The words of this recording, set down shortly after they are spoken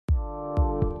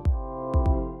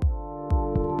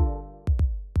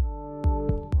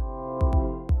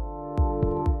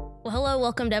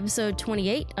welcome to episode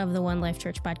 28 of the One Life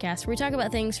Church podcast, where we talk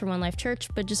about things from One Life Church,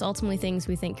 but just ultimately things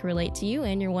we think can relate to you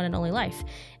and your one and only life.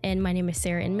 And my name is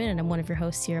Sarah Inman, and I'm one of your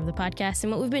hosts here of the podcast.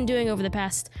 And what we've been doing over the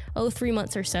past, 3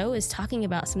 months or so is talking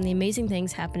about some of the amazing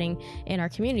things happening in our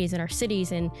communities, in our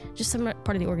cities, and just some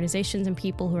part of the organizations and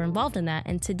people who are involved in that.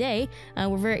 And today,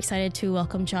 we're very excited to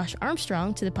welcome Josh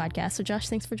Armstrong to the podcast. So Josh,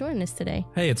 thanks for joining us today.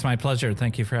 Hey, it's my pleasure.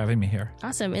 Thank you for having me here.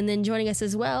 Awesome. And then joining us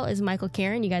as well is Michael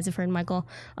Karen. You guys have heard Michael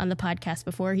on the podcast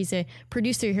before. He's a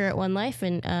producer here at One Life,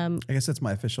 and I guess that's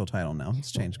my official title now. It's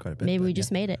changed quite a bit. Maybe we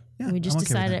just made it. Yeah, we just I'm okay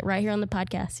decided with it right here on the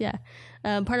podcast. Yeah,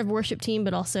 part of a worship team,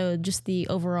 but also just the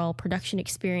overall production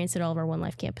experience at all of our One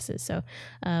Life campuses. So,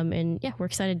 and yeah, we're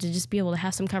excited to just be able to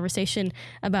have some conversation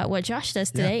about what Josh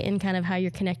does today and kind of how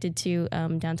you're connected to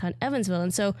downtown Evansville.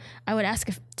 And so, I would ask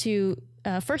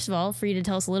first of all, for you to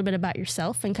tell us a little bit about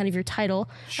yourself and kind of your title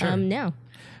now.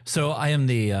 So I am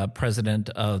the president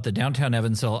of the Downtown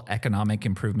Evansville Economic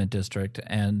Improvement District,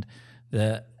 and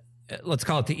let's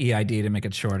call it the EID to make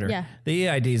it shorter. Yeah. The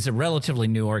EID is a relatively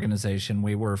new organization.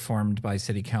 We were formed by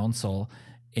City Council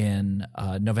in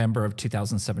November of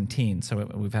 2017. So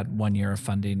we've had 1 year of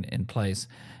funding in place.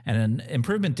 And an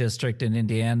improvement district in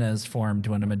Indiana is formed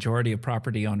when a majority of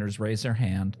property owners raise their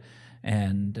hand,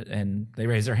 and they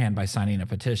raise their hand by signing a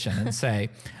petition and say,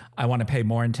 I want to pay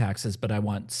more in taxes, but I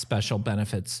want special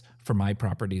benefits for my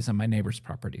properties and my neighbors'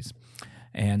 properties.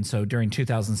 And so during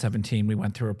 2017, we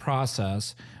went through a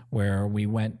process where we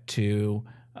went to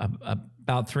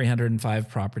about 305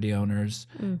 property owners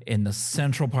in the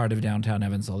central part of downtown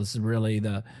Evansville. This is really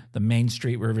the Main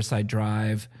Street, Riverside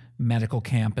Drive, Medical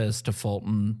Campus to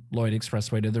Fulton, Lloyd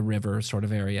Expressway to the river sort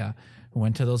of area. We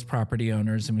went to those property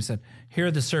owners and we said, here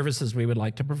are the services we would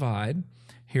like to provide.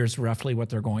 Here's roughly what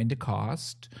they're going to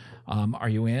cost. Are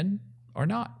you in or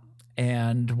not?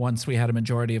 And once we had a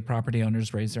majority of property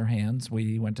owners raise their hands,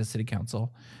 we went to City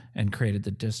Council and created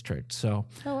the district. So,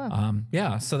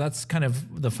 so that's kind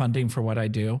of the funding for what I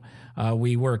do.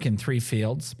 We work in three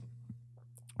fields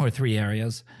or three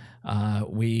areas.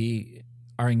 We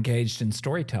are engaged in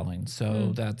storytelling.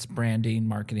 So that's branding,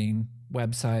 marketing,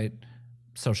 website,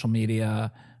 social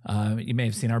media. You may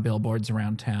have seen our billboards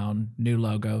around town, new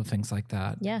logo, things like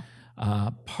that. Yeah.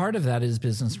 Part of that is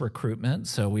business recruitment.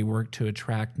 So we work to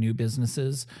attract new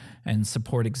businesses and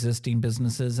support existing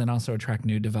businesses and also attract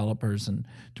new developers and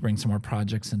to bring some more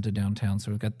projects into downtown.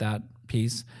 So we've got that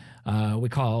piece. We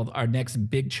call our next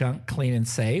big chunk Clean and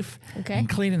Safe. Okay. And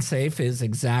Clean and Safe is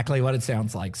exactly what it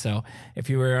sounds like. So if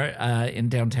you were in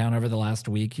downtown over the last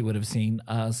week, you would have seen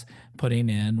us putting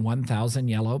in 1,000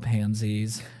 yellow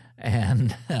pansies.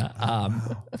 And It's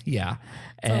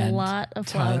a lot of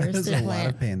flowers to a lot plant.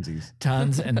 of pansies.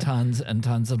 Tons and tons and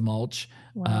tons of mulch.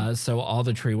 Wow. So all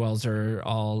the tree wells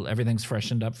everything's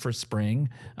freshened up for spring,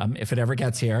 if it ever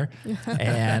gets here.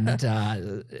 And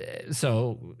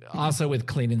so also with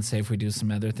Clean and Safe, we do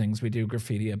some other things. We do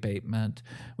graffiti abatement.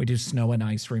 We do snow and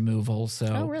ice removal. So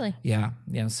Oh, really? Yeah.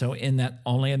 So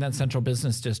only in that central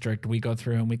business district, we go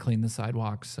through and we clean the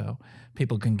sidewalks so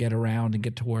people can get around and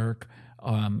get to work.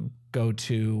 Go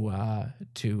to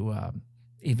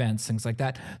events, things like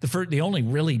that. The only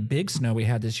really big snow we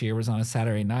had this year was on a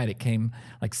Saturday night. It came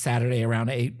like Saturday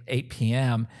around 8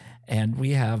 p.m. And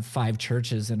we have 5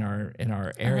 churches in our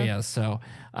area. So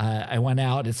I went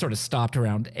out. It sort of stopped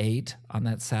around 8 on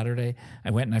that Saturday.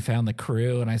 I went and I found the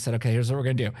crew and I said, okay, here's what we're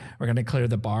going to do. We're going to clear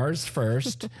the bars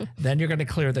first. Then you're going to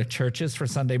clear the churches for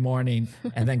Sunday morning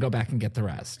and then go back and get the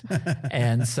rest.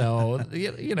 And so, we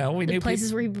The knew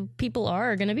places where people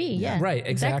are going to be. Yeah. Right.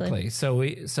 Exactly.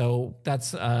 So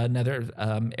that's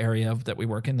another area that we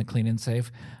work in, the Clean and Safe.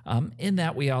 In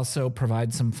that, we also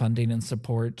provide some funding and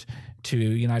support to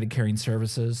United Caring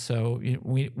Services. So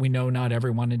we know not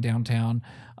everyone in downtown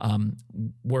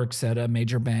works at a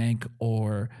major bank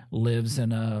or lives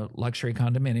in a luxury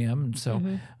condominium. So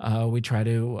we try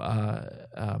to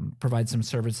provide some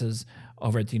services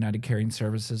over at the United Caring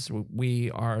Services.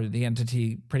 We are the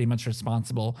entity pretty much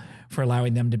responsible for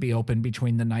allowing them to be open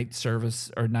between the night service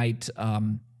or night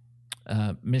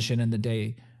mission and the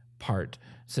day part.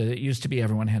 So it used to be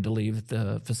everyone had to leave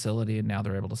the facility, and now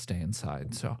they're able to stay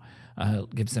inside. So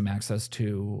it gives them access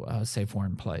to a safe,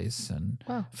 warm place and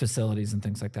facilities and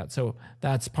things like that. So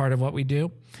that's part of what we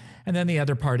do. And then the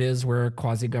other part is we're a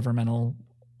quasi-governmental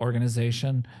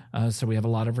organization. So we have a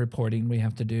lot of reporting we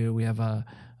have to do. We have a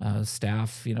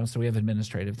staff, so we have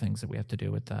administrative things that we have to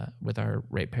do with our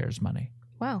ratepayers' money.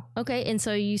 Wow. Okay. And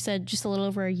so you said just a little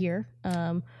over a year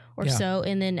or so.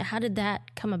 And then how did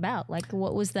that come about? Like,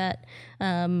 what was that?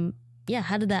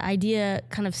 How did that idea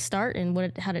kind of start, and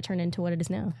how did it turn into what it is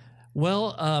now?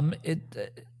 Well,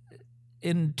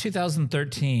 in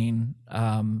 2013,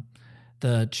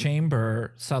 the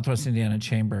chamber, Southwest Indiana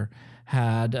Chamber,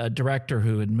 had a director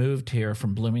who had moved here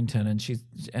from Bloomington,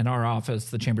 and our office,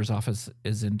 the chamber's office,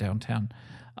 is in downtown.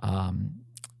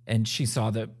 And she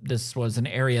saw that this was an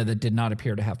area that did not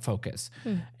appear to have focus.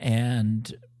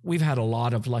 And we've had a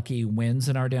lot of lucky wins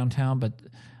in our downtown, but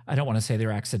I don't want to say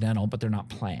they're accidental, but they're not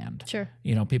planned. Sure.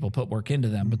 You know, people put work into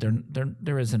them, but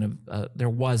there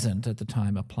wasn't at the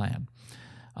time a plan.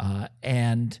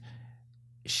 And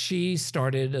she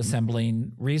started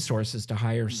assembling resources to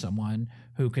hire someone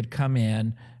who could come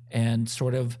in and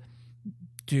sort of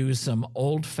do some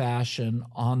old-fashioned,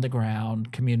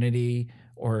 on-the-ground community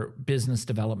or business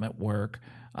development work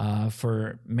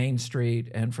for Main Street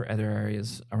and for other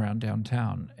areas around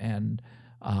downtown. And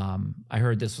I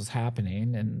heard this was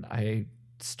happening, and I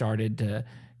started to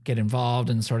get involved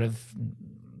and sort of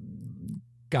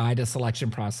guide a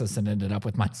selection process, and ended up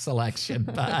with my selection.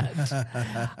 But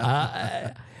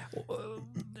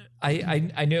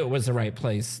I knew it was the right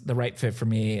place, the right fit for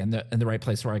me, and the right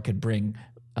place where I could bring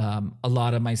a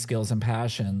lot of my skills and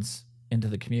passions into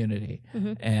the community.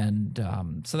 And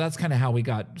so that's kind of how we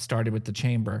got started with the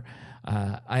chamber.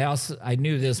 I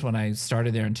knew this when I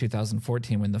started there in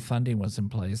 2014, when the funding was in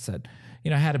place, that,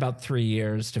 I had about 3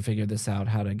 years to figure this out,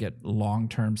 how to get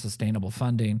long-term sustainable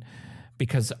funding,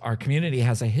 because our community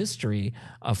has a history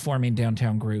of forming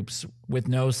downtown groups with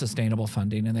no sustainable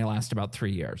funding, and they last about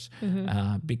 3 years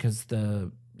because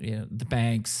the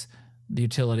banks, the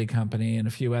utility company, and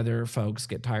a few other folks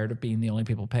get tired of being the only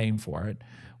people paying for it,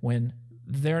 when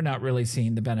they're not really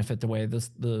seeing the benefit the way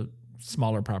the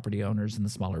smaller property owners and the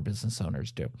smaller business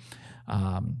owners do.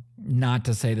 Not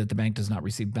to say that the bank does not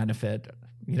receive benefit,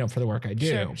 for the work I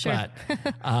do, sure.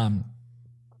 But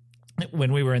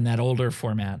when we were in that older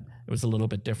format, it was a little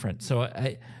bit different. So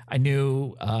I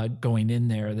knew going in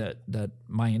there that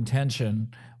my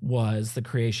intention was the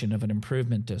creation of an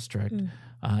improvement district.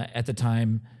 At the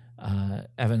time,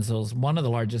 Evansville's one of the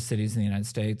largest cities in the United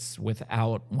States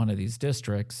without one of these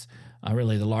districts,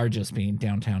 really the largest being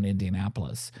downtown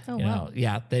Indianapolis. Oh, wow.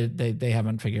 They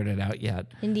haven't figured it out yet.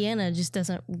 Indiana just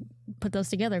doesn't put those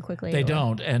together quickly. They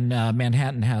don't. And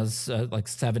Manhattan has like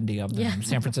 70 of them. Yeah.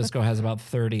 San Francisco has about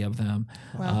 30 of them.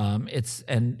 Wow.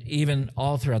 And even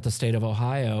all throughout the state of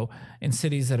Ohio, in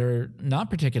cities that are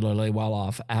not particularly well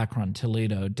off, Akron,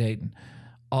 Toledo, Dayton,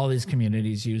 all these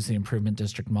communities use the improvement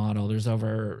district model. There's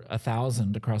over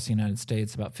 1,000 across the United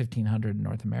States, about 1,500 in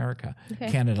North America.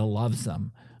 Okay. Canada loves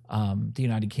them. The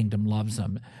United Kingdom loves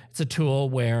them. It's a tool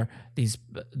where these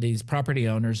property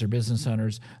owners or business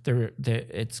owners,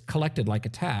 it's collected like a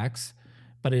tax,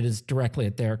 but it is directly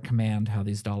at their command how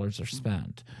these dollars are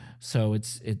spent. So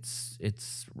it's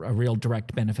a real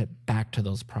direct benefit back to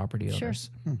those property owners.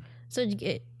 Sure. So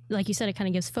like you said, it kind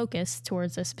of gives focus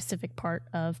towards a specific part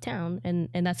of town, and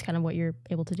that's kind of what you're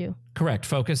able to do. Correct.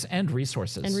 Focus and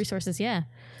resources. And resources, yeah.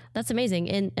 That's amazing.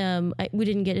 And we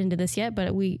didn't get into this yet, but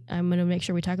I'm going to make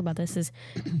sure we talk about this, is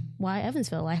why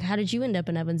Evansville? Like, how did you end up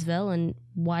in Evansville, and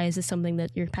why is this something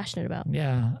that you're passionate about?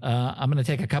 Yeah. I'm going to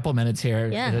take a couple minutes here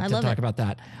to talk about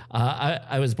that.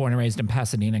 I was born and raised in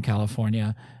Pasadena,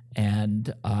 California,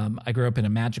 and I grew up in a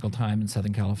magical time in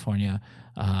Southern California.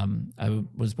 I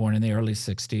was born in the early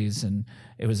 60s, and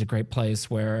it was a great place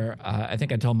where I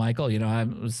think I told Michael,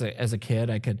 as a kid,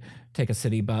 I could take a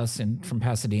city bus from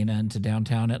Pasadena into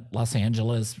downtown at Los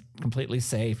Angeles, completely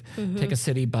safe, take a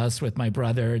city bus with my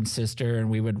brother and sister, and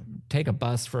we would take a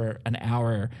bus for an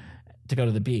hour to go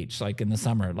to the beach, like in the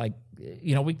summer, like,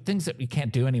 things that we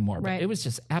can't do anymore. Right. But it was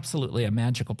just absolutely a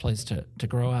magical place to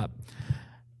grow up.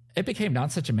 It became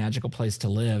not such a magical place to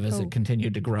live as it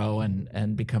continued to grow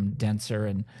and become denser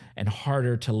and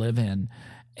harder to live in.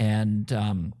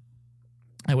 And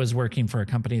I was working for a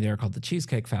company there called the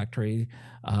Cheesecake Factory,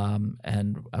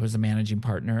 and I was a managing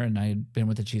partner, and I had been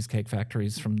with the Cheesecake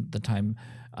Factories from the time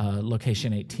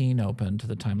Location 18 opened to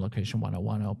the time Location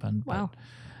 101 opened. Wow.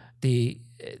 But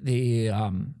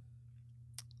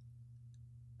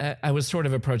I was sort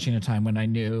of approaching a time when I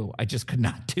knew I just could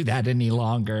not do that any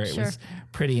longer. It was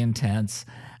pretty intense.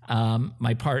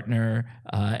 My partner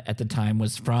at the time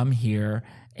was from here,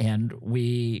 and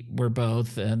we were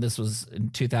both, and this was in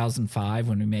 2005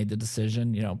 when we made the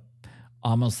decision,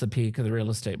 almost the peak of the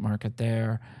real estate market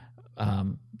there.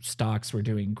 Stocks were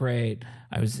doing great.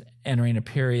 I was entering a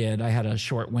period. I had a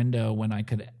short window when I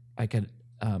could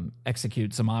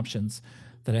execute some options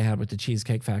that I had with the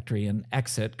Cheesecake Factory and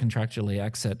contractually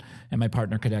exit, and my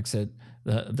partner could exit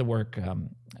the work,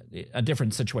 a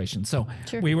different situation. So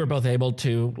we were both able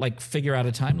to figure out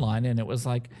a timeline, and it was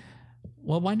like,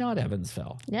 well, why not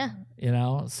Evansville? Yeah.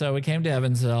 So we came to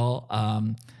Evansville.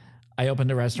 I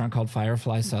opened a restaurant called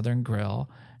Firefly Southern Grill,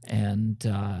 and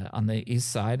on the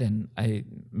east side, and I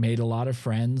made a lot of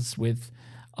friends with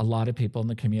a lot of people in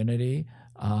the community,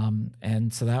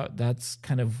 and so that's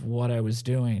kind of what I was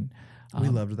doing. We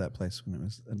loved that place when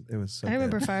it was so I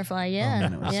remember good. Firefly, yeah. Oh,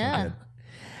 man, it was so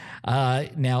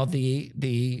good. Now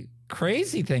the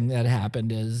crazy thing that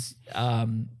happened is,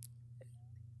 and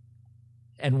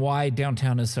why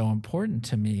downtown is so important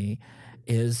to me,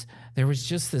 is there was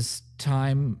just this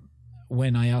time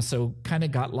when I also kind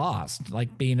of got lost,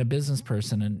 like being a business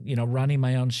person and, running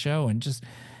my own show, and just,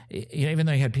 even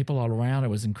though you had people all around, it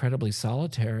was incredibly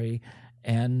solitary,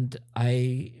 and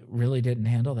I really didn't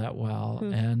handle that well.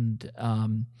 And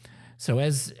so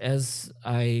as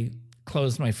I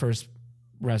closed my first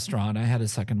restaurant, I had a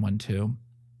second one too.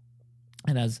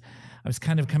 And as I was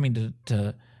kind of coming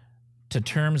to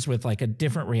terms with like a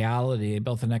different reality,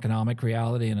 both an economic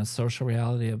reality and a social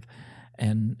reality of,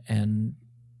 and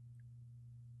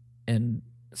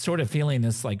sort of feeling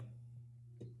this like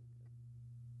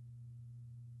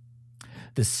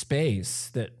this space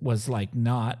that was like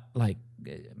not like,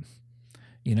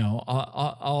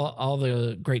 all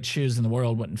the great shoes in the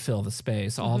world wouldn't fill the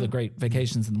space. All the great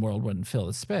vacations in the world wouldn't fill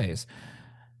the space.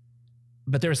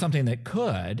 But there was something that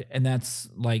could, and that's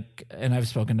like, and I've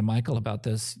spoken to Michael about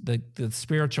this, the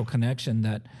spiritual connection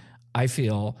that I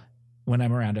feel when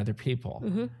I'm around other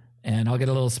people. And I'll get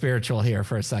a little spiritual here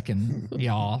for a second,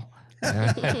 y'all.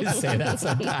 I say that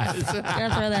sometimes.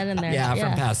 Gotta throw that in there. Yeah,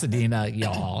 from Pasadena,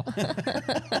 y'all.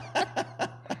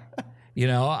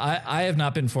 I have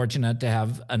not been fortunate to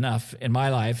have enough in my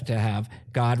life to have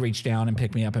God reach down and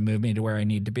pick me up and move me to where I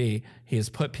need to be. He has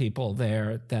put people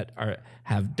there that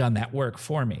have done that work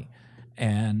for me.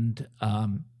 And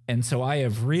so I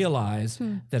have realized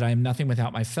that I am nothing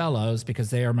without my fellows, because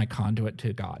they are my conduit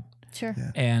to God. Sure.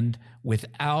 Yeah. And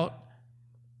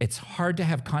it's hard to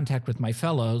have contact with my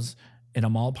fellows in a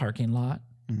mall parking lot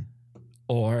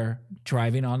or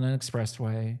driving on an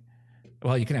expressway.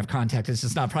 Well, you can have contact. It's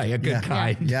just not probably a good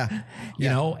kind. Yeah.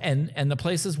 And the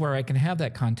places where I can have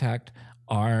that contact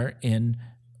are in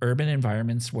urban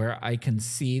environments where I can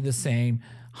see the same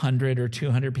 100 or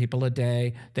 200 people a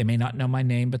day. They may not know my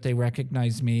name, but they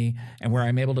recognize me, and where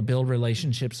I'm able to build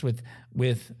relationships with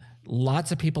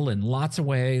lots of people in lots of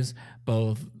ways,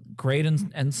 both great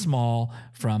and small,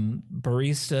 from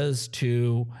baristas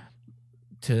to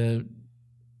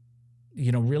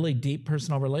really deep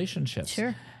personal relationships.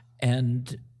 Sure.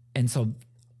 And so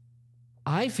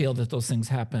I feel that those things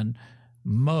happen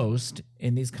most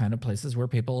in these kind of places where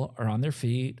people are on their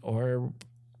feet or,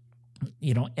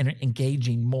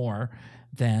 engaging more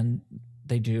than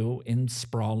they do in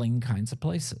sprawling kinds of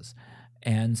places.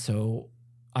 And so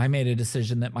I made a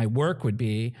decision that my work would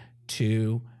be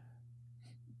to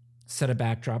set a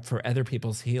backdrop for other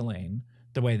people's healing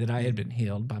the way that I had been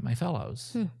healed by my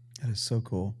fellows. That is so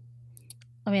cool.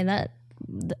 I mean,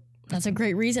 that's a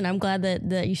great reason. I'm glad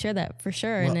that you share that for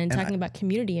sure. Well, and then talking about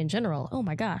community in general. Oh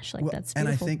my gosh, that's beautiful. And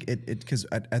I think it because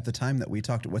at the time that we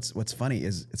talked, what's funny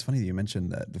is it's funny that you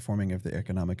mentioned the forming of the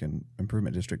Economic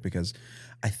Improvement District, because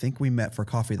I think we met for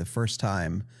coffee the first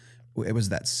time. It was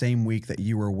that same week that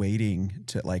you were waiting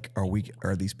to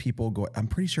are these people go? I'm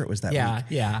pretty sure it was that week.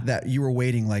 Yeah. That you were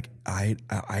waiting. Like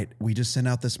we just sent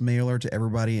out this mailer to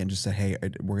everybody and just said, hey,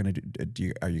 we're gonna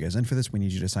are you guys in for this? We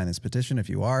need you to sign this petition if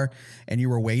you are. And you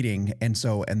were waiting. And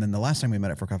then the last time we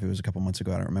met up for coffee was a couple months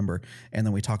ago. I don't remember. And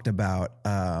then we talked about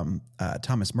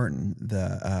Thomas Merton,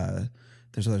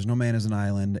 There's No Man is an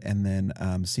Island, and then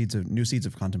New Seeds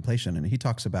of Contemplation. And he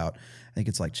talks about, I think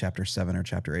it's like chapter 7 or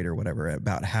chapter 8 or whatever,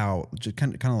 about how, just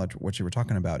kind of like what you were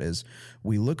talking about, is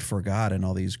we look for God in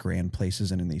all these grand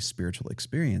places and in these spiritual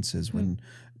experiences when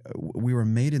we were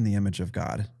made in the image of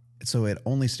God. So it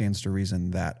only stands to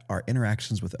reason that our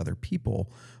interactions with other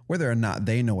people, whether or not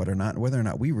they know it or not, whether or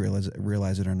not we realize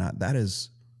it or not, that is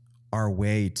our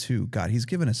way to God. He's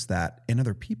given us that in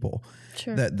other people.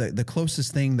 Sure. The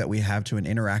closest thing that we have to an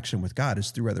interaction with God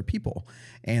is through other people.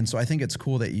 And so I think it's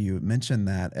cool that you mentioned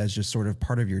that as just sort of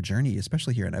part of your journey,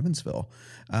 especially here in Evansville,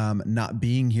 not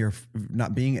being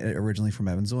originally from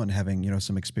Evansville and having,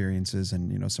 some experiences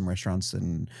and, some restaurants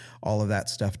and all of that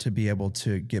stuff, to be able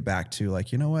to get back to like,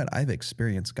 I've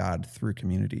experienced God through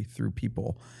community, through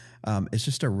people. It's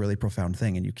just a really profound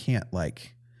thing. And you can't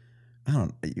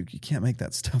you can't make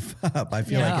that stuff up. I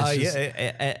feel like it's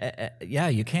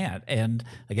just... you can't. And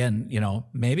again,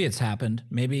 maybe it's happened.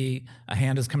 Maybe a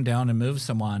hand has come down and moved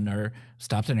someone or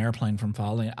stopped an airplane from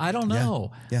falling. I don't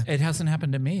know. Yeah. It hasn't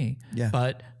happened to me. Yeah.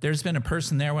 But there's been a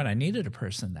person there when I needed a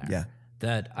person there. Yeah.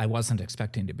 That I wasn't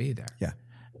expecting to be there. Yeah.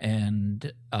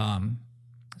 And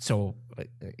So,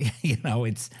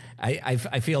 it's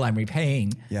I feel I'm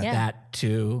repaying that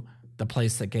to the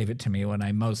place that gave it to me when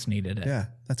I most needed it. Yeah,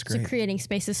 that's great. So creating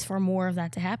spaces for more of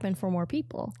that to happen for more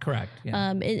people. Correct.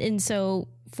 Yeah. And so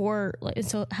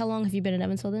how long have you been in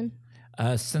Evansville then?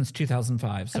 Since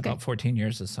 2005, so about 14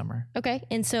 years this summer. Okay.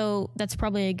 And so that's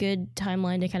probably a good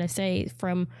timeline to kind of say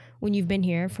from when you've been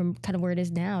here, from kind of where it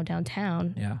is now,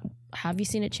 downtown. Yeah. How have you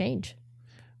seen it change?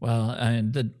 Well,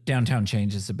 and the downtown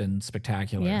changes have been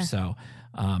spectacular. Yeah. So,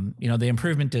 the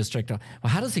improvement district, well,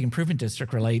 how does the improvement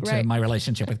district relate to my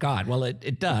relationship with God? Well,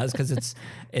 it does, because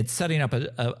it's setting up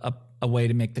a way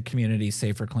to make the community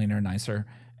safer, cleaner, nicer,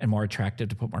 and more attractive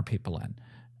to put more people in.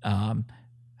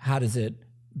 How does it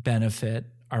benefit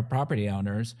our property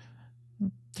owners?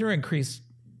 Through increased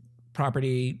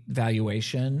property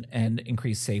valuation and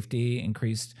increased safety,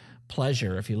 increased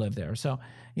pleasure if you live there. So,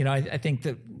 I think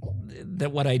that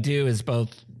what I do is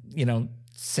both,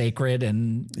 sacred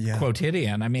and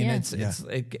quotidian. I mean,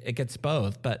 it gets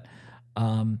both. But,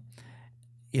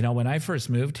 when I first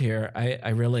moved here, I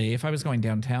really, if I was going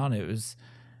downtown, it was,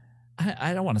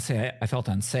 I don't want to say I felt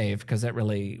unsafe, because that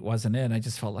really wasn't it. I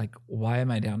just felt like, why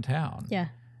am I downtown? Yeah.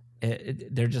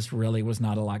 There just really was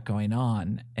not a lot going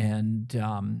on. And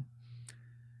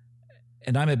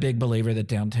I'm a big believer that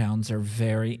downtowns are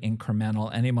very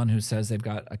incremental. Anyone who says they've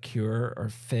got a cure or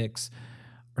fix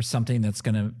or something that's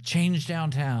going to change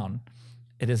downtown,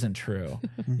 it isn't true.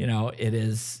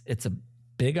 It's a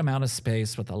big amount of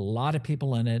space with a lot of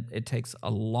people in it. It takes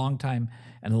a long time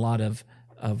and a lot of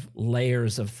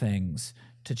layers of things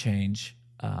to change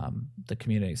the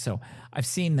community. So I've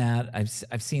seen that.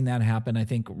 I've seen that happen. I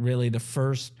think really the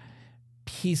first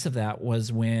piece of that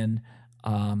was when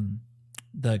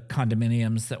the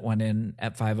condominiums that went in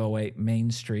at 508 Main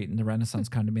Street and the Renaissance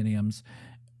condominiums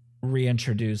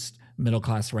reintroduced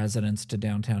middle-class residents to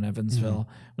downtown Evansville.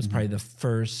 Was probably the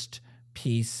first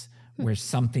piece where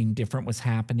something different was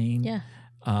happening. Yeah.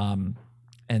 And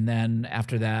then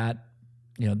after that,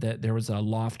 there was a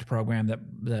loft program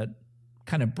that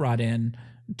kind of brought in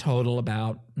total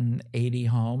about 80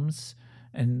 homes.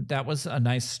 And that was a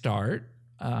nice start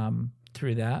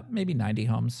through that, maybe 90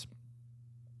 homes.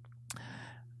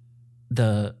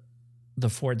 The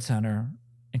Ford Center,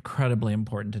 incredibly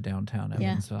important to downtown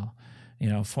Evansville.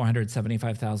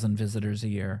 475,000 visitors a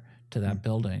year to that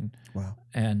building. Wow.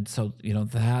 And so,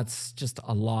 that's just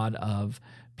a lot of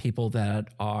people that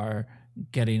are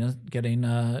getting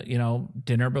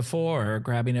dinner before or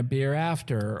grabbing a beer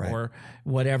after, or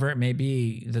whatever it may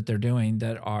be that they're doing,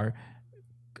 that are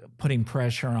putting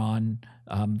pressure on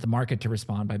the market to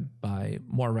respond by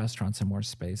more restaurants and more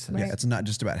spaces. Yeah, it's not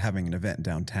just about having an event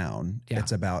downtown. Yeah.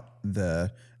 It's about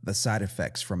the side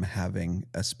effects from having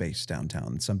a space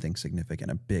downtown, something significant,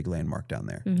 a big landmark down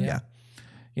there. Mm-hmm. Yeah.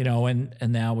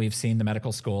 And now we've seen the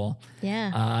medical school.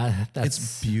 Yeah.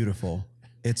 It's beautiful.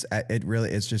 It's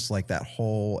just like that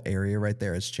whole area right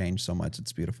there has changed so much.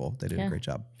 It's beautiful. They did a great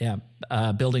job. Yeah.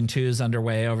 Building 2 is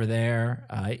underway over there.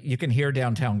 You can hear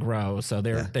downtown grow. So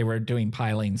they were doing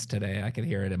pilings today. I could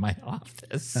hear it in my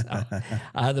office. So,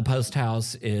 the post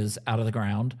house is out of the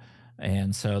ground.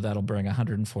 And so that'll bring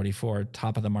 144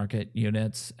 top of the market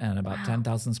units and about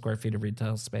 10,000 square feet of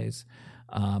retail space,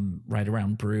 right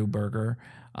around Brew Burger.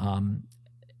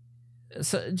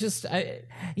 So just, I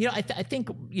think,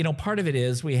 part of it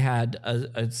is we had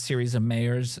a series of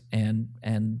mayors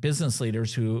and business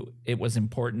leaders who it was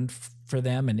important for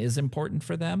them and is important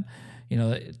for them,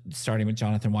 starting with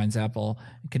Jonathan Weinzappel,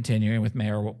 continuing with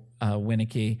Mayor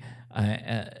Winnecke,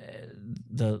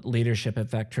 the leadership at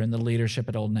Vectren, the leadership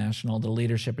at Old National, the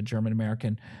leadership at German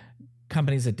American,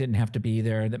 companies that didn't have to be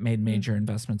there, that made major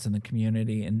investments in the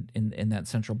community in that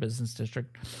central business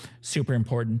district. Super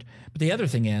important. But the other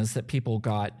thing is that people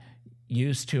got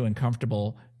used to and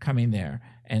comfortable coming there.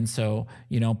 And so,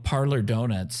 Parlor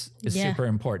Donuts is super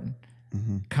important.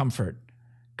 Mm-hmm.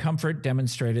 Comfort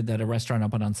demonstrated that a restaurant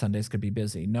open on Sundays could be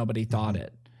busy. Nobody thought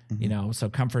it. So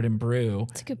Comfort and Brew.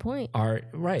 That's a good point. Are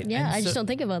right. Yeah, and I just don't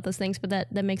think about those things, but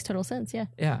that makes total sense. Yeah.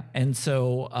 Yeah. And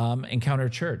so Encounter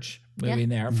Church moving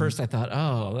there. At first I thought,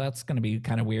 oh, that's going to be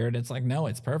kind of weird. It's like, no,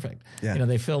 it's perfect. Yeah.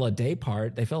 They fill a day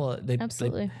part. They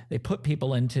absolutely. They put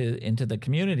people into the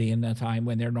community in a time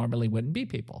when there normally wouldn't be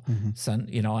people. So,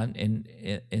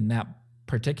 in that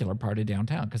particular part of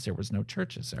downtown, because there was no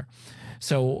churches there.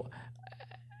 So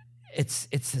it's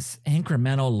this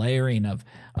incremental layering of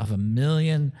a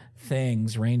million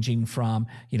things, ranging from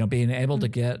being able to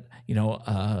get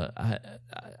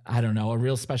I don't know, a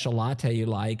real special latte you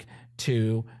like,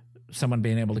 to someone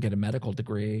being able to get a medical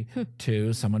degree,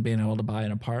 to someone being able to buy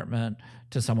an apartment,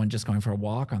 to someone just going for a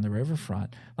walk on the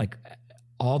riverfront. Like,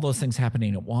 all those things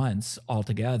happening at once all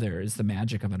together is the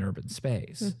magic of an urban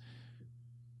space.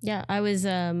 Yeah, I was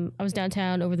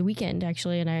downtown over the weekend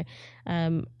actually, and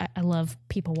I love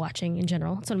people watching in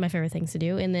general. It's one of my favorite things to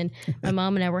do. And then my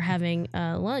mom and I were having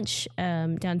lunch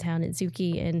downtown at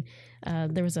Zuki,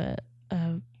 and there was a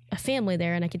family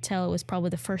there, and I could tell it was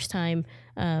probably the first time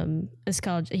as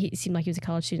college. He seemed like he was a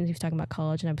college student. He was talking about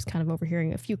college, and I was kind of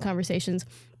overhearing a few conversations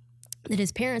that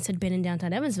his parents had been in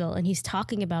downtown Evansville, and he's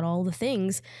talking about all the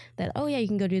things that, oh yeah, you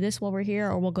can go do this while we're here,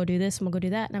 or we'll go do this and we'll go do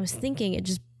that. And I was thinking, it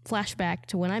just flashback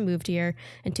to when I moved here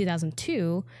in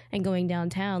 2002 and going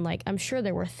downtown. Like, I'm sure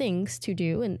there were things to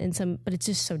do and some, but it's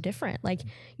just so different. Like,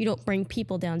 you don't bring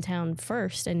people downtown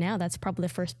first, and now that's probably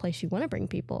the first place you want to bring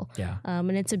people. Yeah.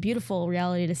 And it's a beautiful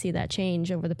reality to see that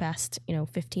change over the past,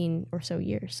 15 or so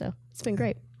years. So it's been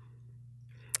great.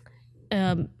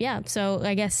 Yeah. So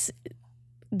I guess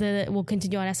we'll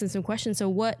continue on asking some questions. So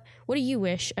what do you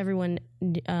wish everyone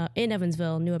in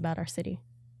Evansville knew about our city?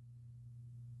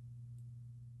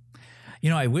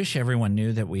 I wish everyone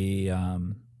knew that we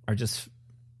are just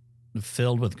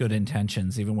filled with good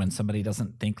intentions, even when somebody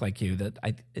doesn't think like you. That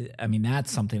I mean,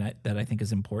 that's something that I think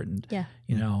is important. Yeah.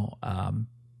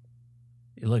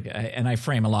 Look, I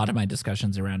frame a lot of my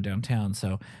discussions around downtown.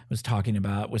 So I was talking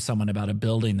with someone about a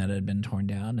building that had been torn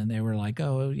down, and they were like,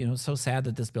 "Oh, so sad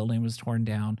that this building was torn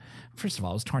down." First of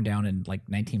all, it was torn down in like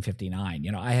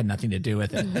 1959. I had nothing to do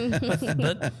with it.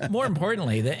 but more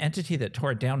importantly, the entity that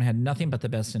tore it down had nothing but the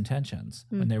best intentions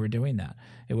when they were doing that.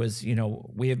 It was,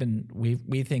 we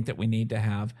think that we need to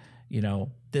have,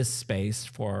 this space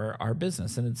for our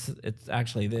business. And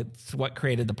it's what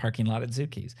created the parking lot at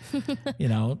Zuki's.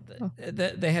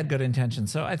 They had good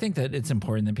intentions. So I think that it's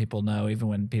important that people know, even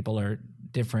when people are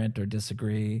different or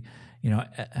disagree,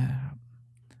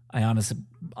 I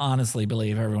honestly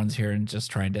believe everyone's here and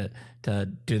just trying to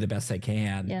do the best they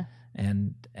can. Yeah.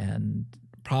 And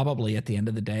probably at the end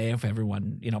of the day, if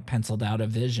everyone, penciled out a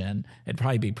vision, it'd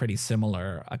probably be pretty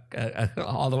similar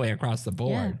all the way across the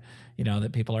board. Yeah.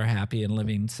 That people are happy and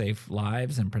living safe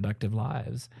lives and productive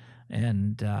lives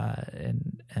and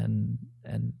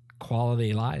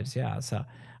quality lives. Yeah. So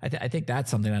I think that's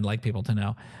something I'd like people to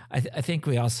know. I think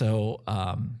we also,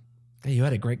 you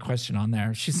had a great question on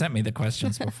there. She sent me the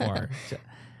questions before.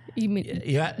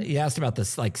 You asked about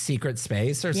this like secret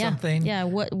space or something? Yeah.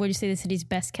 What would you say the city's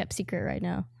best kept secret right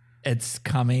now? It's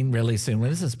coming really soon.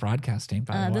 When is this broadcasting,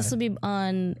 by the way? This will be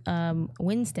on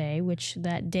Wednesday, which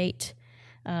that date,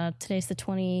 today's the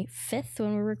 25th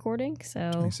when we're recording. So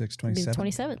 26th, 27th.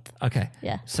 27th. Okay.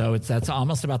 Yeah. So that's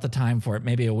almost about the time for it.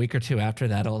 Maybe a week or two after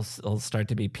that, it'll start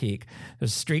to be peak.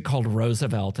 There's a street called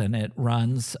Roosevelt, and it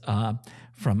runs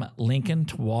from Lincoln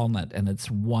to Walnut, and it's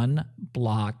 1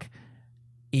 block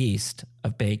east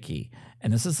of Bakey.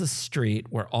 And this is a street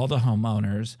where all the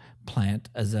homeowners plant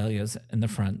azaleas in the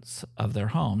fronts of their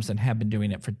homes and have been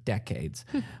doing it for decades.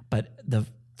 But the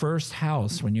first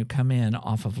house, when you come in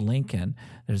off of Lincoln,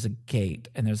 there's a gate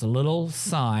and there's a little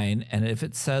sign. And if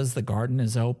it says the garden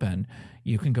is open,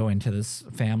 you can go into this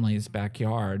family's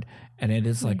backyard. And it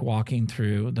is like walking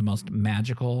through the most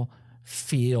magical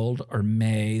field or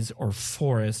maze or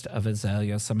forest of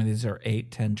azaleas. Some of these are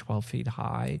 8, 10, 12 feet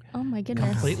high. Oh my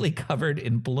goodness. Completely covered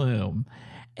in bloom.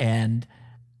 And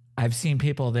I've seen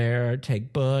people there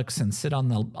take books and sit on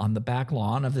the back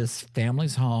lawn of this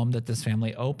family's home that this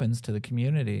family opens to the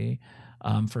community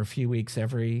for a few weeks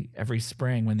every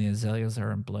spring when the azaleas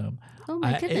are in bloom. Oh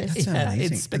my goodness. That's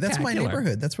amazing. It's That's my spectacular.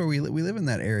 neighborhood. That's where we live in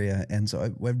that area. And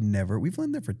so we've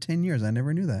lived there for 10 years. I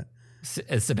never knew that.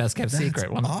 It's the best kept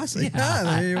secret. That's awesome. Yeah,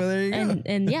 there you go.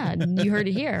 And yeah, you heard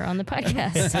it here on the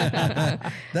podcast.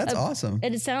 That's awesome.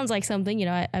 And it sounds like something,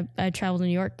 I travel to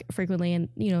New York frequently and,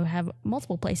 have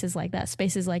multiple places like that,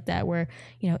 spaces like that where,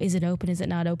 is it open? Is it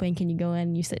not open? Can you go in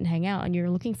and you sit and hang out? And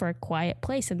you're looking for a quiet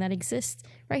place, and that exists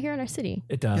right here in our city.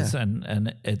 It does. Yeah.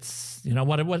 And it's,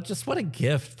 what a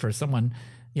gift for someone.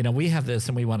 We have this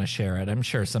and we want to share it. I'm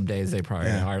sure some days they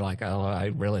probably are like, oh,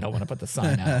 I really don't want to put the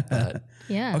sign up. But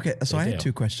yeah. Okay. So I had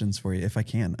 2 questions for you, if I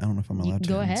can. I don't know if I'm allowed to.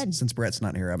 Go ahead. Since Brett's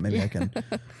not here, maybe I can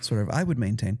I would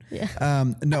maintain. Yeah.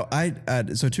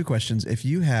 So 2 questions. If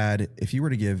you were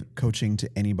to give coaching to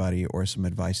anybody or some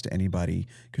advice to anybody,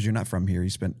 because you're not from here, you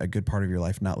spent a good part of your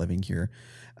life not living here.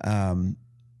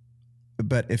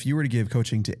 But if you were to give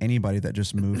coaching to anybody that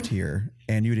just moved here,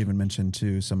 and you would even mention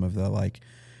to some of the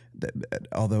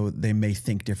although they may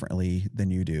think differently than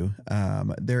you do,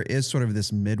 there is sort of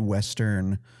this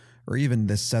Midwestern or even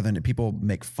this Southern, people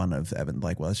make fun of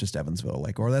well, it's just Evansville,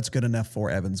 or that's good enough for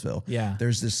Evansville. Yeah.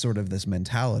 There's this sort of this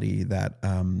mentality that,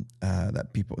 that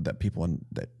people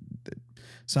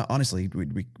so honestly,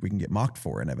 we can get mocked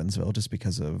for in Evansville just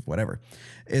because of whatever.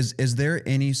 Is there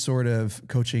any sort of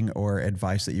coaching or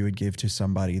advice that you would give to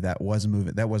somebody that was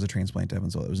a transplant to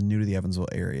Evansville, that was new to the Evansville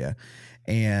area,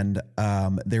 and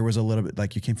there was a little bit,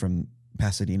 like, you came from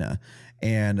Pasadena,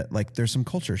 and like there's some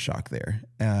culture shock there,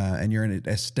 and you're an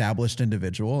established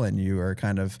individual, and you are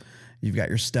you've got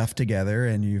your stuff together,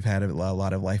 and you've had a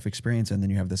lot of life experience, and then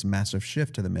you have this massive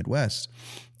shift to the Midwest.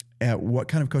 What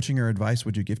kind of coaching or advice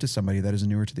would you give to somebody that is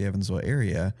newer to the Evansville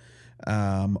area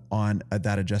on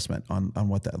that adjustment, on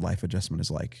what that life adjustment is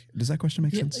like? Does that question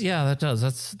make sense? Yeah, that does.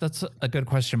 That's a good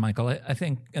question, Michael. I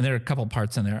think, and there are a couple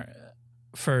parts in there.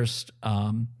 First,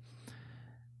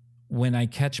 when I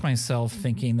catch myself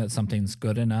thinking that something's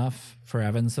good enough for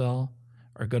Evansville,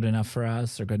 or good enough for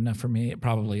us, or good enough for me, it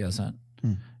probably isn't.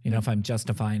 If I'm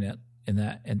justifying it in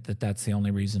that, and that's the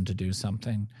only reason to do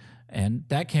something. And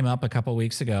that came up a couple of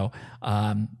weeks ago.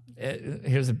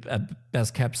 Here's a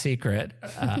best kept secret.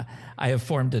 I have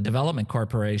formed a development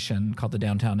corporation called the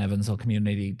Downtown Evansville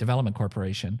Community Development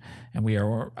Corporation, and we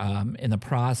are in the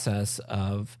process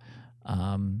of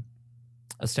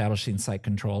establishing site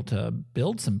control to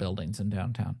build some buildings in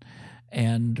downtown.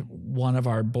 And one of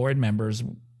our funders,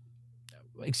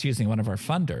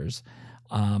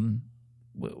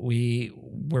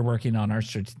 we're working on our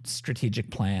strategic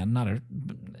plan,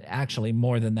 actually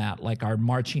more than that, like our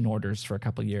marching orders for a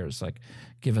couple of years, like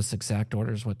give us exact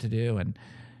orders what to do.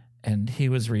 And he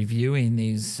was reviewing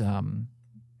these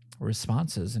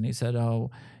responses, and he said,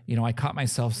 I caught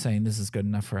myself saying this is good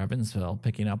enough for Evansville,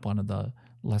 picking up one of the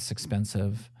less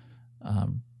expensive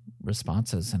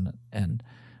responses, and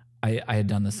I had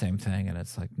done the same thing, and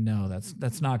it's like, no,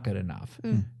 that's not good enough.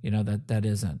 That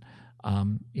isn't.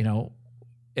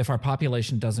 If our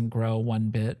population doesn't grow one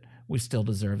bit, we still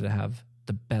deserve to have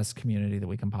the best community that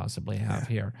we can possibly have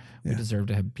here. We deserve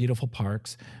to have beautiful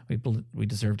parks. We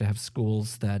deserve to have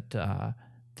schools that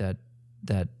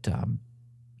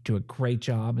do a great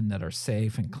job and that are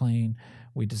safe and clean.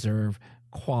 We deserve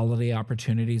quality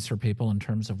opportunities for people in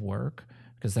terms of work,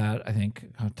 because that, I think,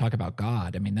 talk about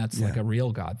God. I mean, that's like a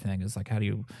real God thing, is like, how do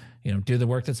you do the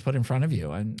work that's put in front of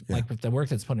you? And like, if the work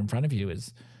that's put in front of you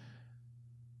is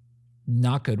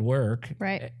not good work,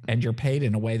 right, and you're paid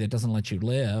in a way that doesn't let you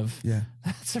live,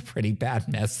 that's a pretty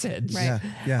bad message. Right.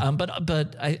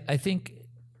 But I think,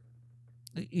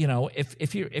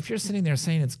 if you're sitting there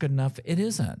saying it's good enough, it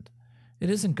isn't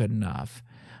good enough.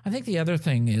 I think the other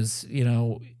thing is,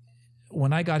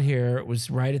 when I got here, it was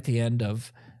right at the end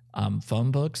of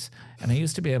phone books, and I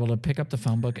used to be able to pick up the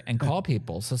phone book and call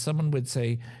people. So someone would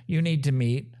say, you need to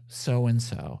meet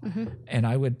so-and-so. And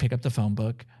I would pick up the phone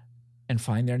book and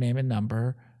find their name and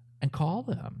number and call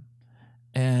them.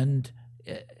 And,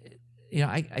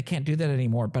 I can't do that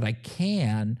anymore, but I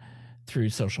can through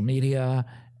social media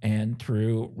and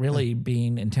through really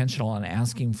being intentional and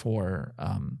asking for,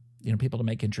 people to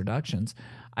make introductions.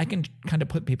 I can kind of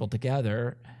put people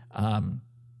together,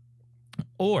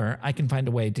 or I can find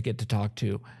a way to get to talk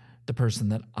to the person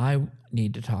that I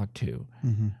need to talk to.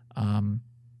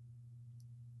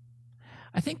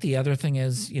 I think the other thing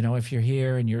is, if you're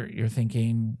here and you're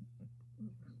thinking,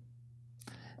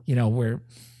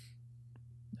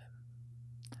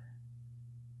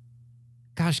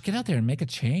 get out there and make a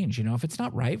change. If it's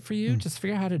not right for you, just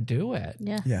figure out how to do it.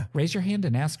 Yeah. Raise your hand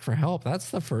and ask for help.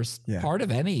 That's the first part of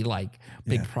any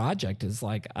big project, is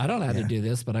like, I don't know how to do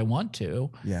this, but I want to.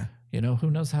 Yeah.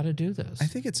 Who knows how to do this? I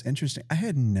think it's interesting. I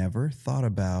had never thought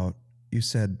about, you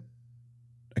said,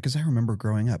 because I remember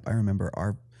growing up,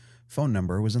 our phone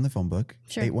number was in the phone book,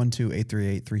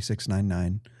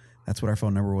 812-838-3699. That's what our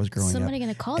phone number was growing up. Somebody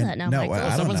going to call that now, no, Michael?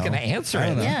 Someone's going to answer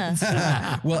it.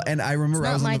 Yeah. Well, and I remember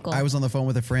I was on the phone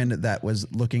with a friend that was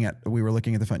we were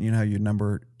looking at the phone. You know how your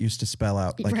number used to spell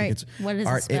out, like, right. What does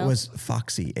it spell? It was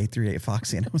Foxy, 838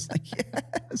 Foxy. And I was like,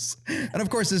 yes. And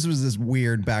of course, this was this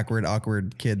weird, backward,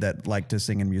 awkward kid that liked to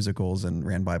sing in musicals and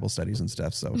ran Bible studies and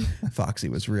stuff. So Foxy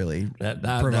was really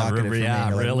provocative for me.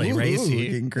 Really racy.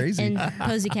 Getting crazy. In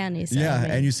Posey County. So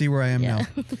and you see where I am now.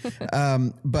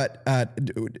 But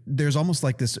there's almost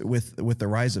like this with the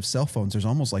rise of cell phones, there's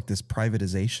almost like this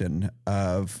privatization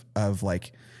of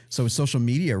like, so social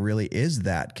media really is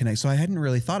that connect. So I hadn't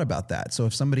really thought about that. So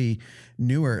if somebody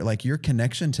newer, like, your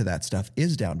connection to that stuff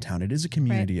is downtown, it is a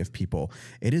community of people,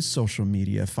 it is social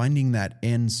media, finding that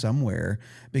in somewhere,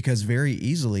 because very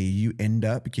easily you end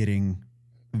up getting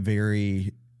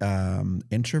very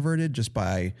introverted just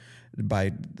by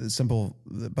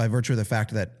virtue of the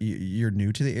fact that you're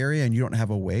new to the area and you don't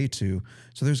have a way to.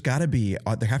 So there have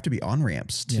to be on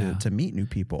ramps to meet new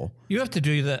people. You have to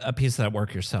do a piece of that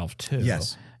work yourself too.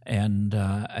 Yes. And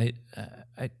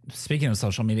speaking of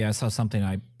social media, I saw something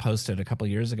I posted a couple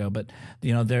of years ago. But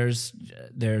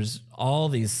there's all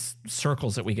these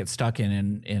circles that we get stuck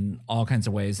in all kinds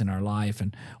of ways in our life.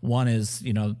 And one is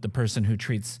the person who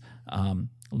treats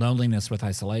loneliness with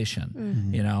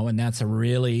isolation, and that's a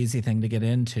really easy thing to get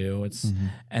into.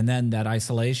 And then that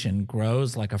isolation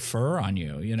grows like a fur on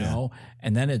you,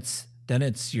 and then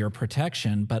it's your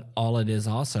protection, but all it is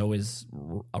also is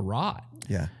a rot.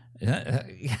 Yeah.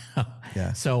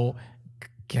 Yeah. So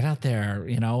get out there,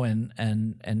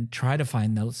 and try to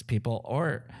find those people,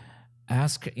 or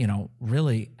ask,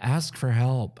 really ask for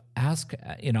help. Ask,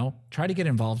 try to get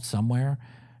involved somewhere.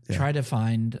 Yeah. Try to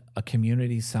find a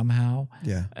community somehow.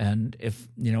 Yeah. And if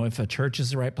a church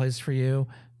is the right place for you,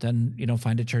 then,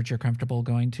 find a church you're comfortable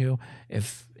going to.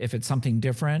 If it's something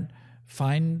different,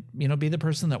 find, be the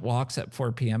person that walks at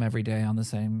 4 p.m. every day on the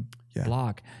same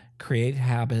block. Create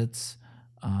habits.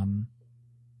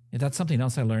 That's something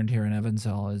else I learned here in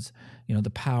Evansville is,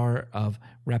 the power of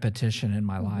repetition in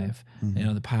my life,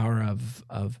 the power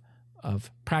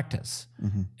of practice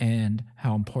and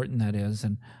how important that is.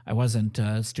 And I wasn't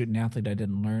a student athlete. I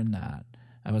didn't learn that.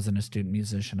 I wasn't a student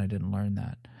musician. I didn't learn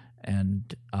that.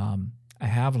 And I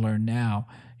have learned now,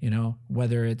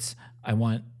 whether it's I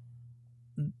want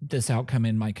this outcome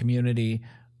in my community,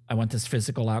 I want this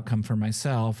physical outcome for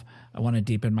myself, I want to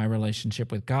deepen my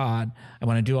relationship with God, I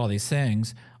want to do all these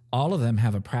things. All of them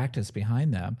have a practice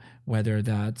behind them, whether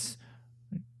that's,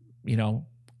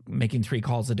 making 3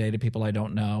 calls a day to people I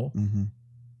don't know,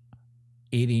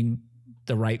 eating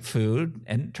the right food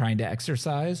and trying to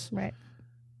exercise, right?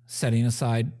 Setting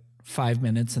aside 5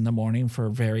 minutes in the morning for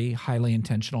very highly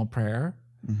intentional prayer.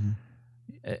 And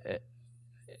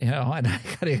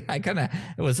I kind of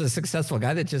was a successful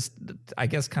guy that just, I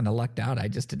guess, kind of lucked out. I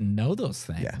just didn't know those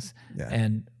things. Yeah.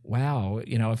 And wow,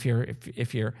 if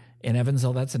you're in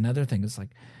Evansville, that's another thing. It's like,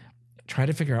 try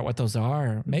to figure out what those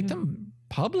are. Make them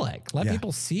public. Let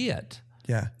people see it.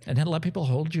 Yeah. And then let people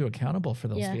hold you accountable for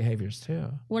those behaviors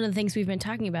too. One of the things we've been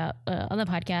talking about on the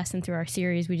podcast and through our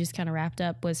series we just kind of wrapped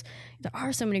up was there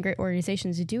are so many great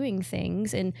organizations doing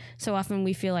things, and so often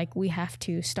we feel like we have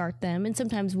to start them, and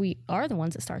sometimes we are the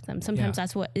ones that start them. Sometimes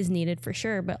that's what is needed for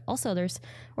sure, but also there's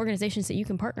organizations that you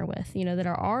can partner with, that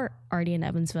are already in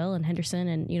Evansville and Henderson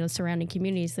and, surrounding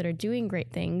communities that are doing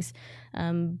great things.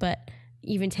 But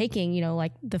even taking,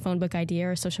 like the phone book idea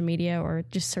or social media or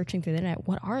just searching through the internet,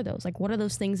 what are those? Like, what are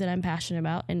those things that I'm passionate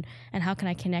about? And how can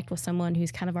I connect with someone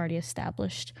who's kind of already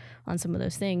established on some of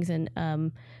those things? And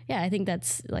I think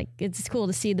that's like, it's cool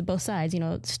to see the both sides,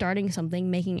 starting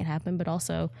something, making it happen, but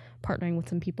also partnering with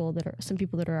some people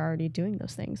that are already doing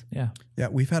those things. Yeah. Yeah.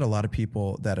 We've had a lot of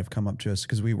people that have come up to us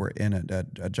because we were in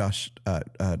a Josh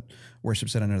worship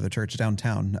set under the church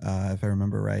downtown, if I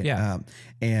remember right. Yeah.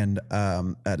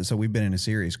 So we've been in a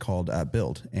series called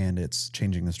Build, and it's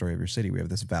changing the story of your city. We have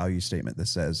this value statement that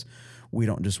says, we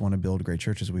don't just want to build great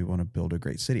churches, we want to build a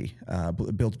great city,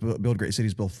 build great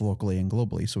cities both locally and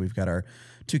globally. So we've got our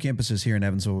 2 campuses here in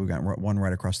Evansville. We've got one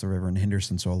right across the river in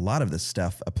Henderson. So a lot of this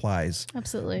stuff applies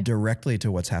absolutely directly to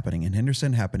what's happening in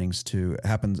Henderson, affects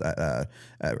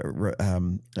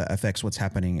what's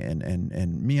happening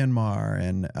in Myanmar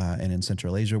and in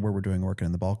Central Asia, where we're doing work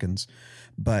in the Balkans.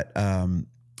 But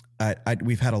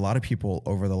we've had a lot of people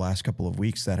over the last couple of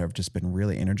weeks that have just been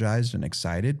really energized and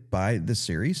excited by this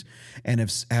series, and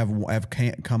have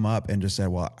come up and just said,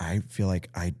 "Well, I feel like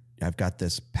I've got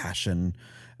this passion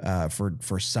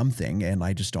for something, and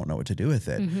I just don't know what to do with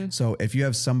it." So, if you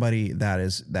have somebody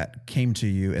that came to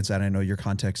you and said, "I know your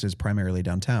context is primarily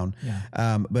downtown,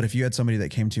 but if you had somebody that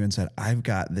came to you and said, I've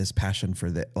got this passion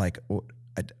for that, like."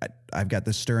 I've got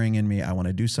this stirring in me. I want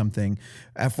to do something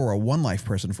for a one life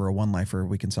person. For a one lifer,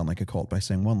 we can sound like a cult by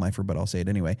saying one lifer, but I'll say it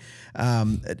anyway.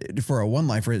 For a one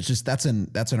lifer, it's just that's in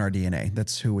our DNA.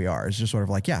 That's who we are. It's just sort of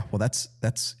like, that's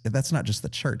not just the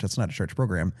church. That's not a church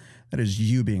program. That is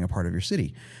you being a part of your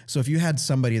city. So if you had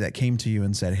somebody that came to you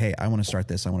and said, "Hey, I want to start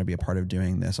this. I want to be a part of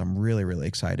doing this. I'm really, really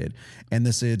excited." And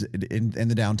this is in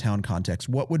the downtown context.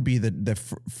 What would be the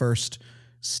first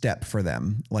step for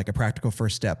them, like a practical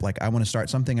first step? Like, I want to start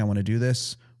something, I want to do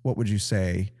this. What would you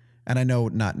say? And I know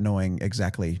not knowing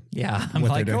exactly. Yeah, I'm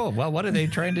like, oh, well, what are they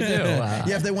trying to do?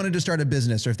 If they wanted to start a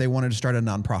business, or if they wanted to start a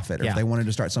nonprofit, or if they wanted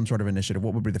to start some sort of initiative,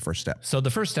 what would be the first step? So the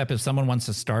first step, if someone wants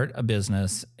to start a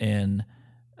business in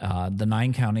the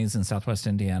 9 counties in Southwest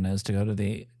Indiana, is to go to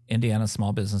the Indiana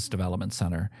Small Business Development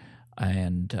Center.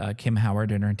 And Kim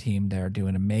Howard and her team there do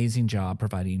an amazing job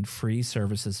providing free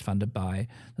services funded by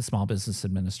the Small Business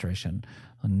Administration.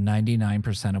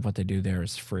 99% of what they do there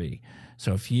is free.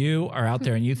 So if you are out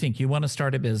there and you think you want to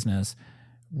start a business,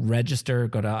 register.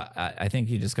 Go to, I think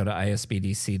you just go to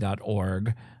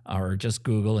isbdc.org or just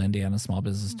Google Indiana Small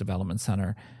Business Development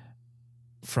Center.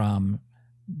 From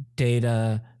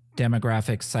data,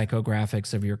 demographics,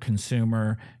 psychographics of your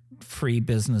consumer, free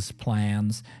business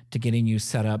plans, to getting you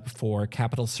set up for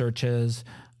capital searches,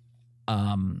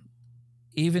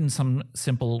 even some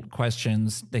simple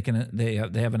questions. They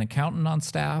have an accountant on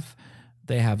staff,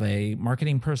 they have a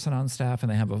marketing person on staff,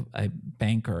 and they have a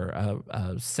banker,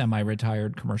 a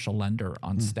semi-retired commercial lender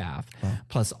on staff,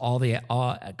 plus all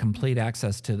complete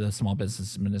access to the Small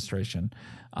Business Administration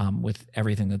with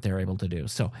everything that they're able to do.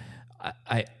 So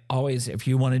I always, if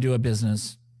you want to do a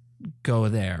business, go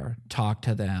there, talk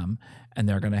to them, and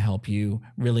they're going to help you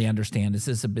really understand, is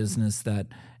this a business that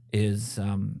is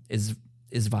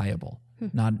viable?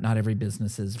 Not every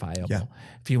business is viable. Yeah.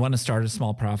 If you want to start a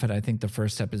small profit, I think the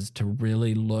first step is to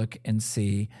really look and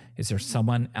see, is there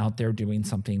someone out there doing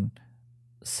something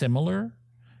similar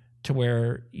to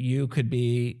where you could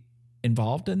be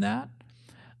involved in that?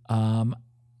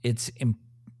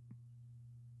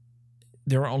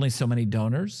 There are only so many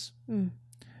donors.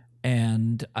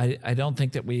 And I don't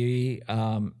think that we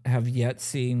have yet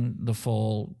seen the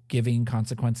full giving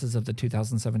consequences of the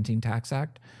 2017 Tax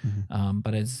Act.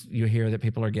 But as you hear that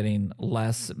people are getting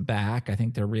less back, I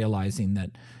think they're realizing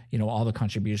that, all the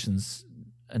contributions,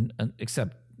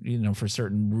 except, for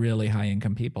certain really high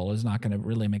income people, is not going to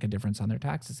really make a difference on their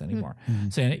taxes anymore.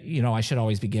 So, I should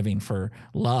always be giving for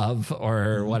love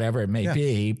or whatever it may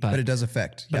be. But it does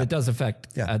affect. But it does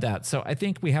affect that. So I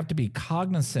think we have to be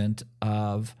cognizant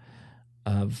of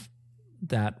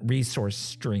that resource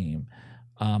stream.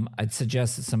 I'd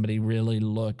suggest that somebody really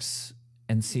looks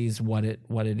and sees what it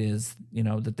is,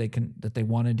 that they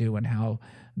want to do, and how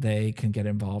they can get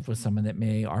involved with someone that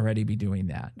may already be doing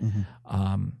that.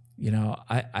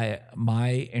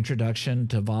 My introduction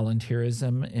to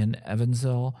volunteerism in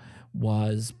Evansville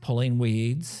was pulling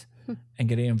weeds and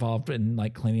getting involved in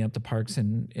like cleaning up the parks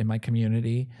in my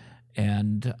community,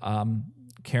 and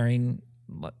carrying.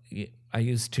 I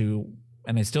used to,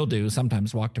 and I still do,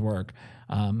 sometimes walk to work.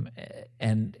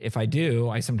 And if I do,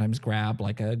 I sometimes grab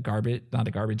like not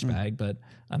a garbage bag, but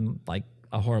I'm like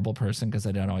a horrible person because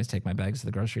I don't always take my bags to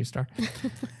the grocery store,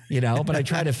 but I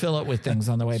try to fill it with things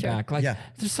on the way back.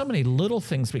 There's so many little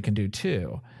things we can do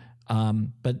too.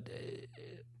 But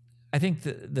I think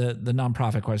the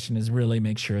nonprofit question is really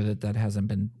make sure that hasn't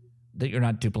been, that you're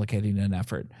not duplicating an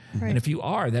effort. Right. And if you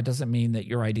are, that doesn't mean that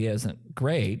your idea isn't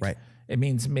great. Right. It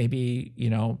means maybe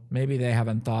they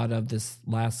haven't thought of this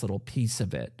last little piece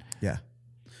of it. Yeah.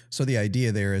 So the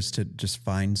idea there is to just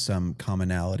find some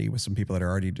commonality with some people that are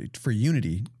already, for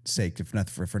unity's sake, if not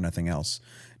for nothing else,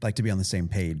 like to be on the same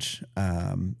page.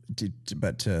 So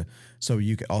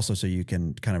you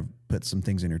can kind of put some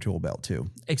things in your tool belt too.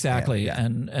 Exactly. Yeah.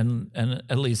 And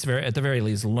at least at the very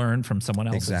least, learn from someone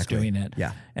else that's doing it.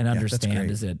 Yeah. And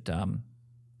understand, is it,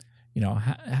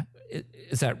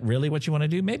 is that really what you want to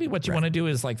do? Maybe what you want to do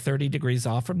is like 30 degrees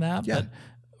off from that. Yeah. But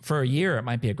for a year, it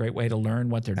might be a great way to learn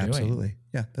what they're doing. Absolutely.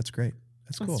 Yeah, that's great.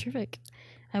 That's cool. That's terrific.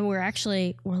 And we're a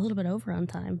little bit over on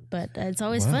time, but it's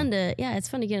always fun to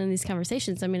get in these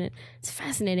conversations. I mean, it's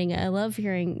fascinating. I love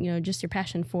hearing, just your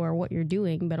passion for what you're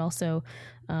doing, but also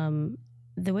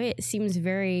the way it seems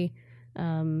very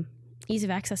ease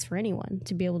of access for anyone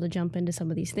to be able to jump into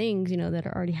some of these things, that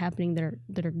are already happening,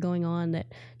 that are going on, that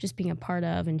just being a part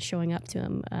of and showing up to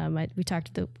them. We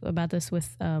talked about this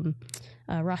with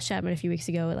Ross Chapman a few weeks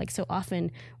ago. Like, so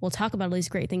often we'll talk about all these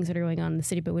great things that are going on in the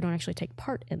city, but we don't actually take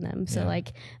part in them. So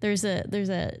there's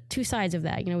a two sides of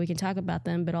that. We can talk about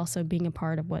them, but also being a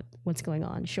part of what's going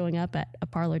on, showing up at a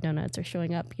Parlor Donuts or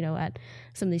showing up, at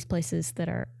some of these places that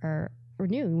are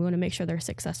new. We want to make sure they're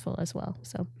successful as well.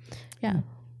 So, yeah.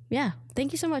 Yeah.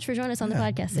 Thank you so much for joining us on the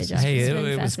podcast today, Josh. Hey,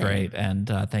 it was great. And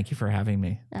thank you for having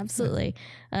me. Absolutely.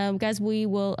 Guys, we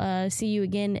will see you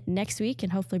again next week,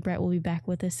 and hopefully Brett will be back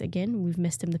with us again. We've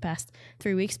missed him the past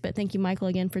 3 weeks, but thank you, Michael,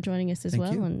 again for joining us as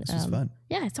well. And this was fun.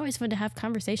 Yeah, it's always fun to have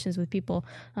conversations with people,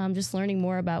 just learning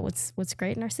more about what's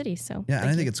great in our city. So yeah, and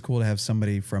I think it's cool to have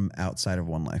somebody from outside of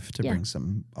One Life to bring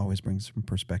some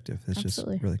perspective. It's just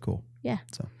really cool. Yeah.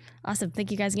 So awesome. Thank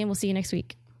you guys again. We'll see you next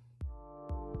week.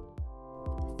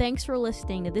 Thanks for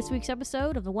listening to this week's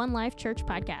episode of the One Life Church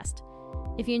podcast.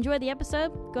 If you enjoyed the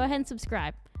episode, go ahead and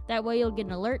subscribe. That way you'll get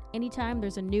an alert anytime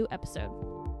there's a new episode.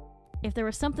 If there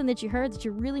was something that you heard that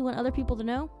you really want other people to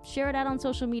know, share it out on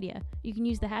social media. You can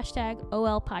use the hashtag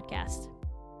OLPodcast.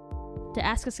 To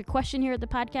ask us a question here at the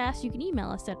podcast, you can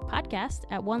email us at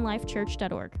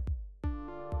podcast@onelifechurch.org.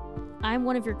 I'm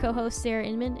one of your co-hosts, Sarah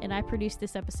Inman, and I produced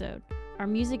this episode. Our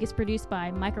music is produced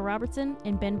by Micah Robertson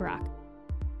and Ben Brock.